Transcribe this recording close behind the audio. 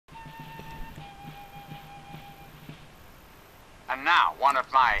And now, one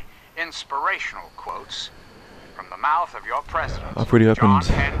of my inspirational quotes from the mouth of your president, I've already John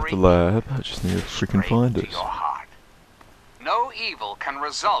opened Henry, the lab. I just need to freaking straight find to it. your heart. No evil can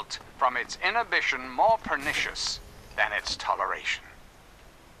result from its inhibition more pernicious than its toleration.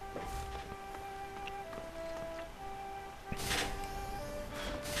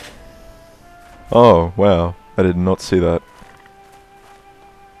 Oh, wow. I did not see that.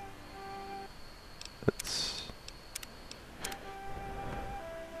 It's...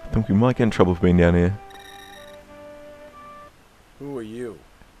 I think we might get in trouble for being down here. Who are you?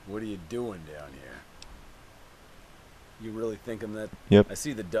 What are you doing down here? You really think I'm that? Yep. I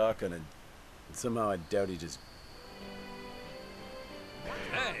see the dock on it. Somehow I doubt he just...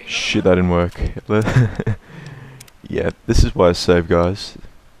 Shit, that didn't work. Yeah, this is why I save, guys.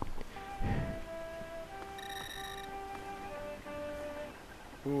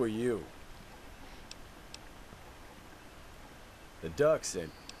 Who are you? The duck said...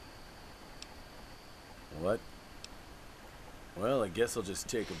 What? Well, I guess I'll just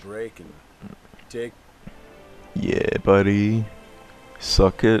take a break and take... Yeah, buddy.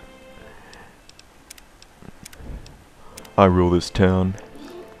 Suck it. I rule this town.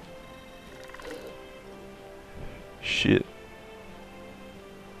 Shit.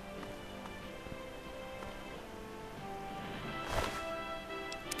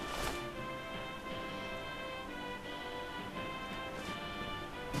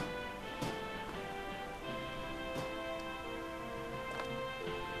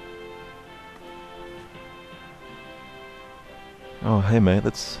 Oh, hey mate,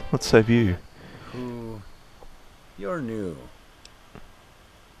 let's save you. Who... You're new.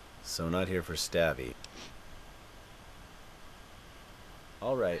 So not here for Stabby.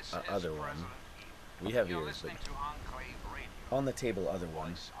 Alright, other one. We have yours, but... On the table, other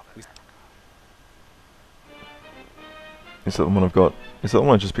one. Is that the one I've got? Is that the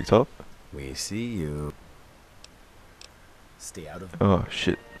one I just picked up? We see you. Stay out of... Oh,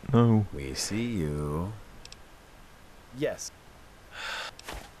 shit. No. We see you. Yes.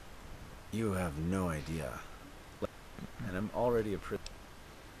 You have no idea. And I'm already a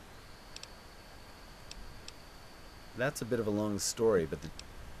That's a bit of a long story, but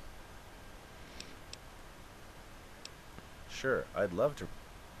Sure, I'd love to.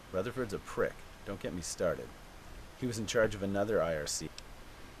 Rutherford's a prick. Don't get me started. He was in charge of another IRC.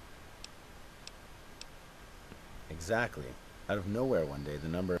 Exactly. Out of nowhere one day, the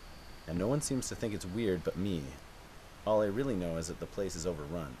number... And no one seems to think it's weird but me. All I really know is that the place is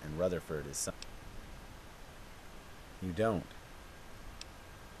overrun, and Rutherford is some... You don't.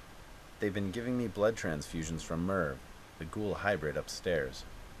 They've been giving me blood transfusions from Merv, the ghoul hybrid upstairs.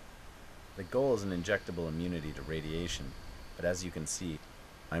 The goal is an injectable immunity to radiation, but as you can see,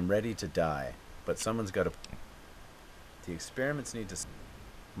 I'm ready to die, but someone's got to... The experiments need to...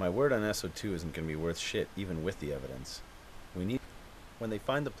 My word on SO2 isn't going to be worth shit, even with the evidence. We need... When they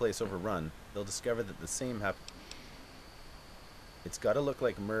find the place overrun, they'll discover that the same happened. It's got to look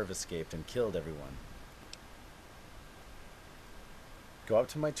like Merv escaped and killed everyone. Go up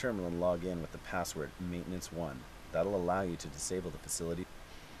to my terminal and log in with the password maintenance1. That'll allow you to disable the facility.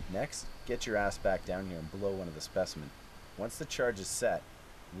 Next, get your ass back down here and blow one of the specimens. Once the charge is set,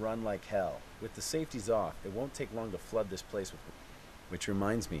 run like hell. With the safeties off, it won't take long to flood this place with... Which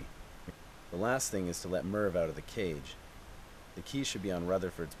reminds me, the last thing is to let Merv out of the cage. The key should be on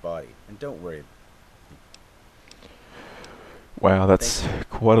Rutherford's body, and don't worry. Wow, that's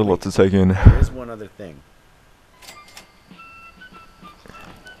quite a lot to take in. There is one other thing.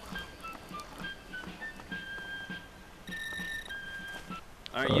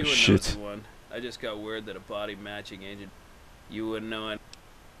 Aren't you a nosy one? I just got word that a body matching agent. You wouldn't know it.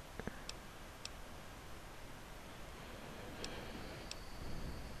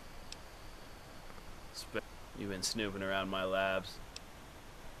 You've been snooping around my labs.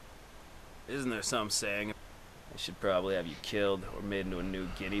 Isn't there some saying? I should probably have you killed or made into a new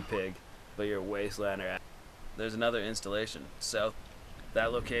guinea pig, but you're a wastelander. There's another installation, south.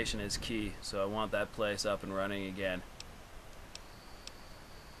 That location is key, so I want that place up and running again.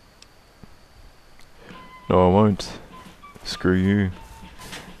 No, I won't. Screw you.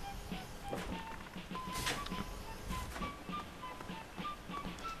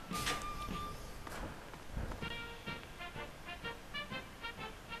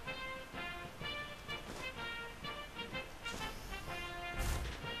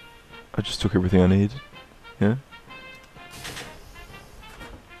 I just took everything I need. Yeah?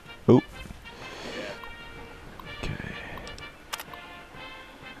 Oh. Okay.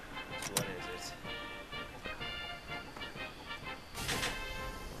 What is it?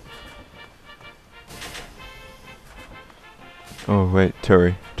 Oh wait,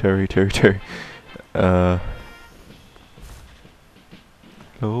 Terry.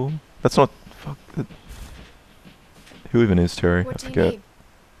 No, that's not. Fuck. Who even is Terry? What I do you forget. need?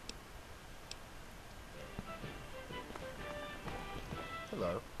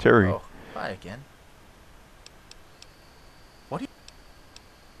 Hello. Terry. Oh, hi again. What do you...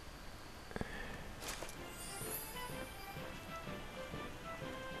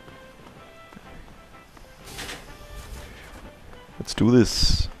 Let's do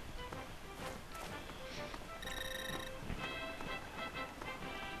this.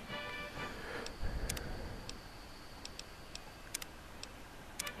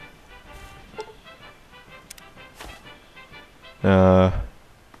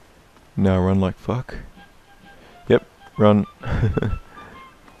 Now run like fuck. Yep, run.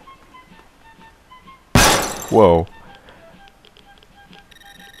 Whoa.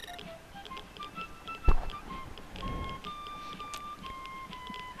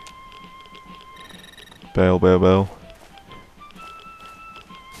 Bail.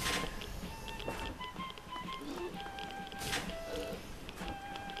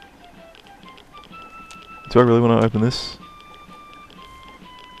 Do I really want to open this?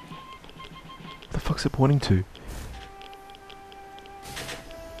 What the fuck's it pointing to?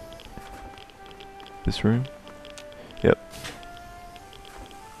 This room? Yep.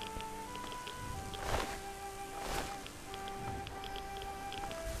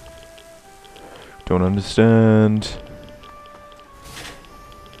 Don't understand.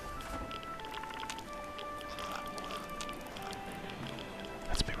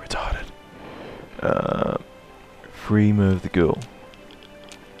 Let's be retarded. Free move the girl.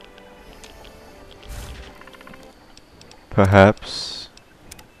 Perhaps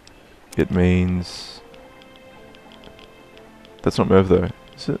it means that's not Merv though,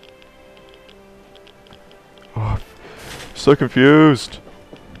 is it? Oh, so confused.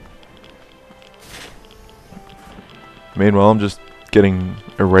 Meanwhile, I'm just getting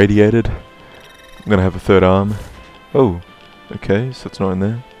irradiated. I'm gonna have a third arm. Oh, okay, so it's not in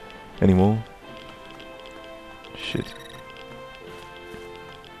there anymore. Shit.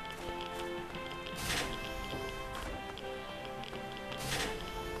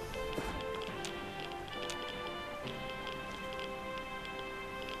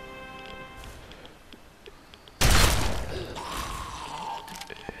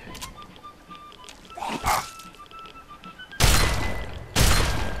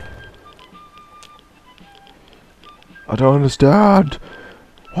 I don't understand.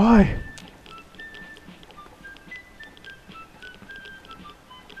 Why?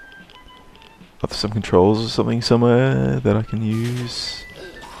 Are there some controls or something somewhere that I can use?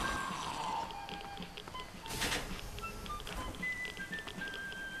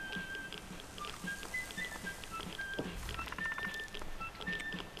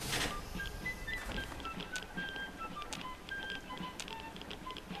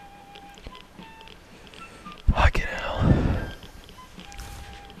 Fucking hell.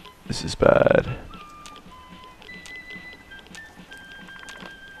 This is bad.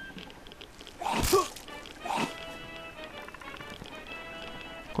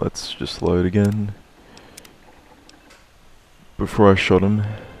 Let's just load again. Before I shot him.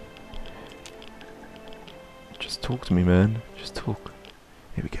 Just talk to me, man. Just talk.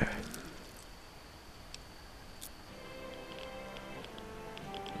 Here we go.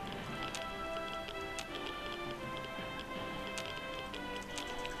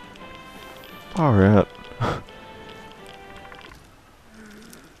 Far out.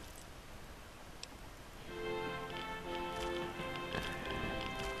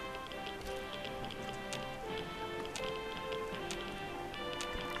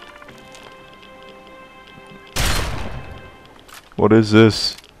 What is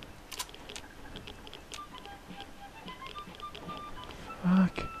this?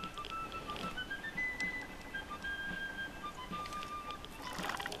 Fuck.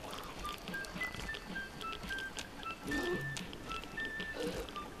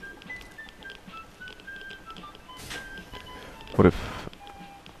 What if...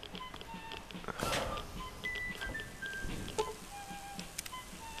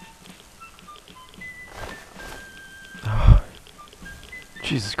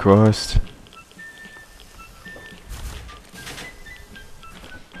 Jesus Christ.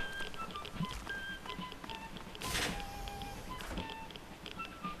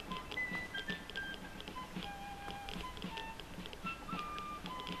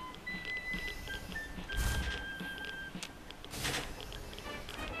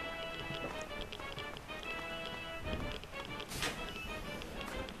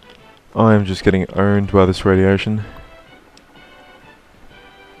 I am just getting owned by this radiation.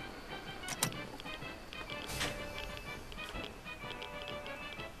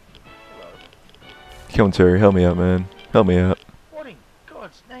 Come on, Terry, help me out, man. Help me out. What in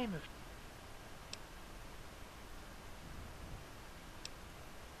God's name of...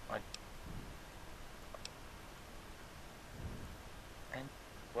 And,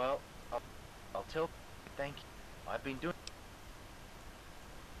 well, I'll tell... Thank you. I've been doing...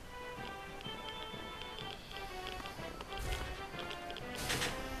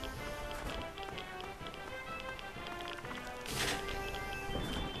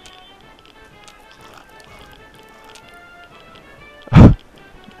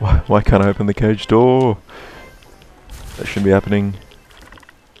 Why can't I open the cage door? That shouldn't be happening.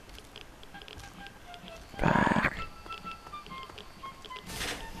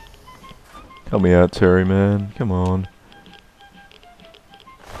 Help me out, Terry, man. Come on.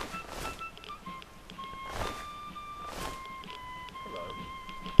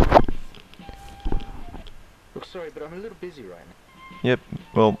 Hello. Look, sorry, but I'm a little busy right now. Yep,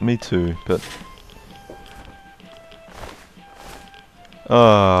 well, me too, but...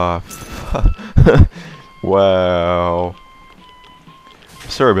 Ah, wow.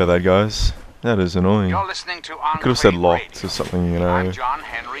 Sorry about that, guys. That is annoying. You're listening to I could have said Enclave locked Radio. or something, you know. I'm John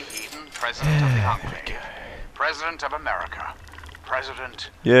Henry Eden, President of the Enclave. President of America. President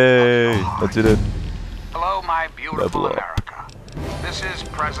Yay! of your I heart. did it. Hello, my beautiful Level up. America. This is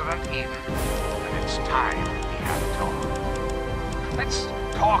President Eden, and it's time we had a talk. Let's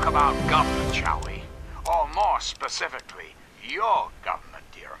talk about government, shall we? Or more specifically, your government,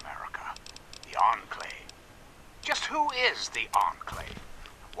 dear America. The Enclave. Just who is the Enclave?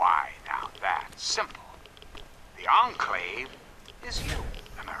 Why, now that's simple. The Enclave is you,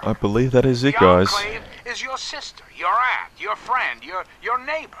 America. I believe that is it, The guys. Enclave is your sister, your aunt, your friend, your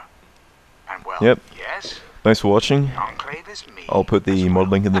neighbor. And well, Yep. yes, Thanks for watching. the Enclave is me. I'll put the as mod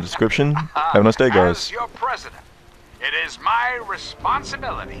well. link in the description. Have a nice day, As guys. your president, it is my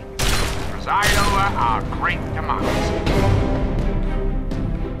responsibility to preside over our great democracy.